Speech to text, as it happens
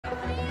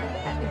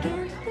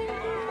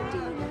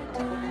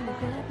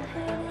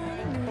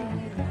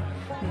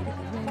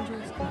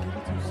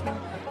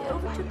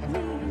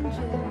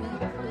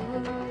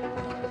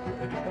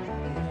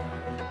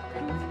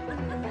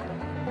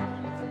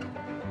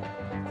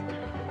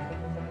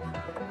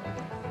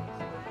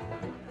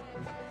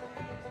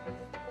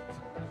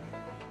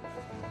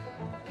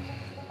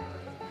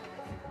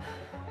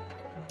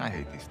I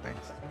hate these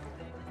things.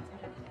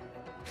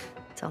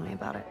 Tell me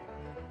about it.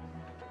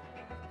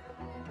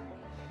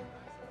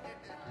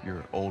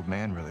 Your old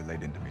man really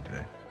laid into me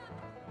today.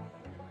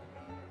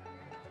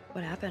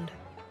 What happened?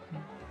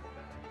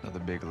 Another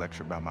big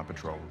lecture about my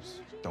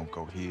patrols. Don't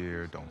go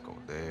here, don't go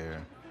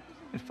there.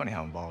 It's funny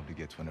how involved he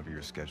gets whenever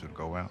you're scheduled to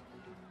go out.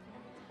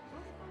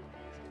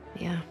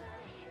 Yeah.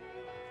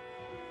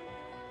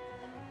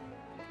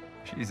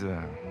 She's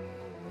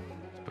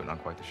putting on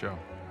quite the show.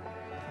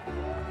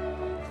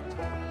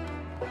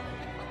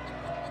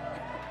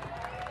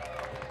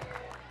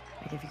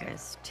 I give you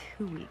guys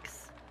 2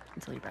 weeks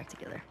until you're back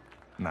together.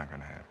 Not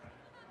gonna happen.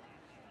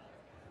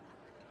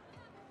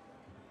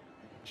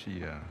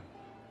 She,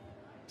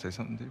 say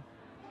something to you?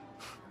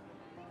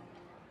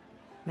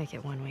 Make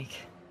it 1 week.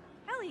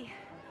 Ellie!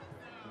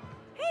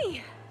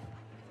 Hey!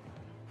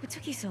 What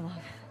took you so long?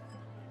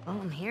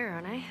 Well, I'm here,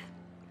 aren't I?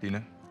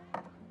 Dina?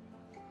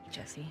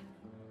 Jesse.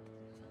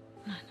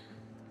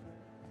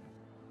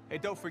 Hey,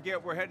 don't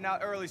forget, we're heading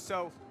out early,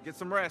 so get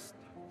some rest.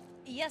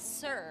 Yes,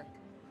 sir.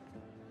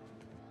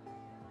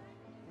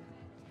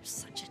 You're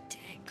such a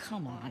dick.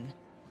 Come on.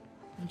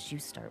 Don't you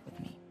start with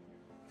me.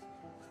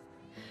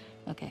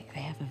 Okay, I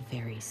have a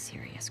very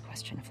serious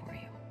question for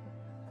you.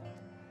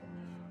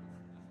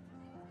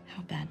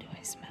 How bad do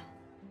I smell?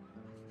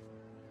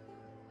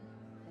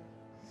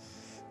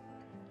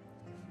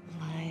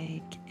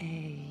 Like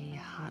a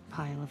hot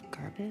pile of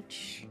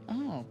garbage?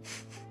 Oh,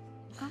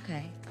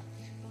 okay.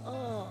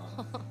 Oh.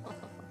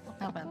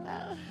 How about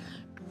that?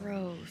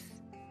 Gross.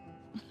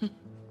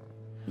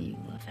 You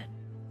love it.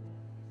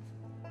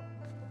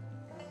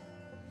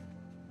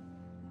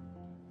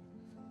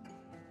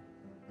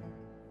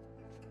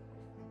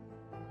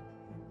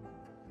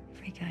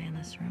 Every guy in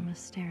this room is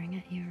staring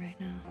at you right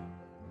now.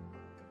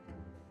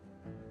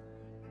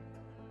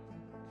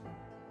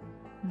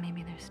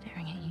 Maybe they're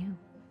staring at you.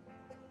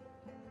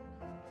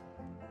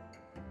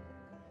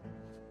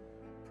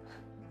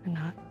 Or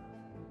not.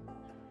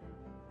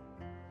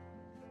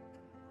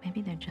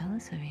 Maybe they're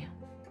jealous of you.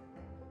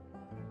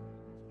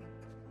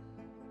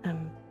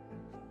 I'm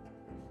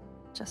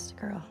just a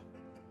girl,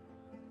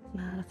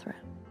 not a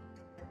threat.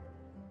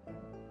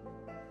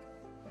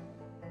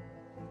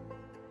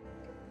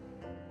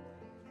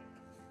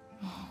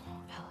 Oh,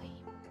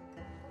 Ellie.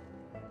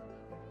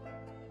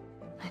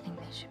 I think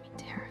they should be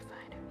terrified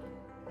of you.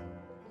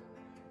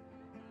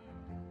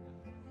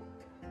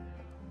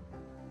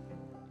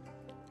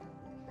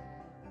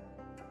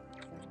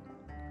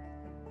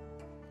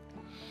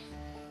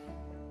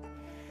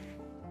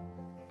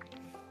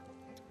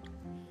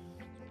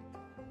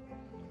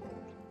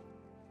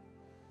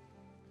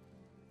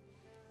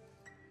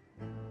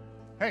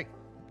 Hey,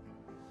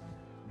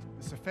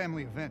 this is a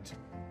family event.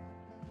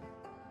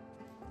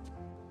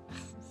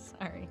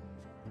 Sorry.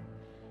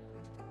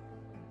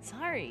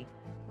 Sorry.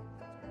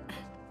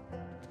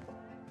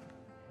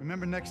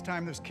 Remember next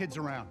time there's kids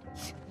around.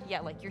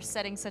 Yeah, like you're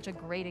setting such a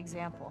great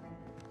example.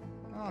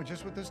 Oh,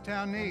 just what this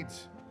town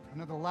needs.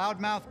 Another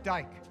loudmouth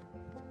dyke.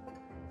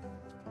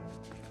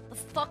 The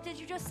fuck did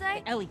you just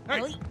say? Ellie, Hey!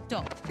 Ellie,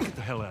 don't. Get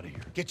the hell out of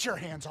here. Get your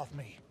hands off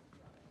me.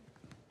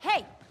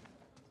 Hey!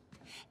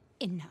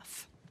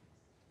 Enough.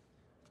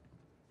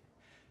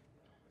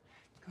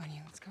 Go on,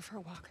 you. Let's go for a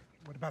walk.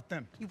 What about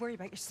them? You worry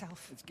about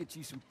yourself. Let's get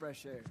you some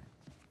fresh air.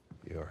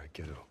 You all right,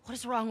 kiddo? What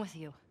is wrong with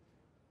you?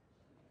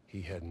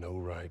 He had no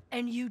right.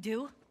 And you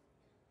do?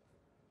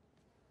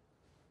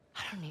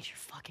 I don't need your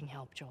fucking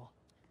help, Joel.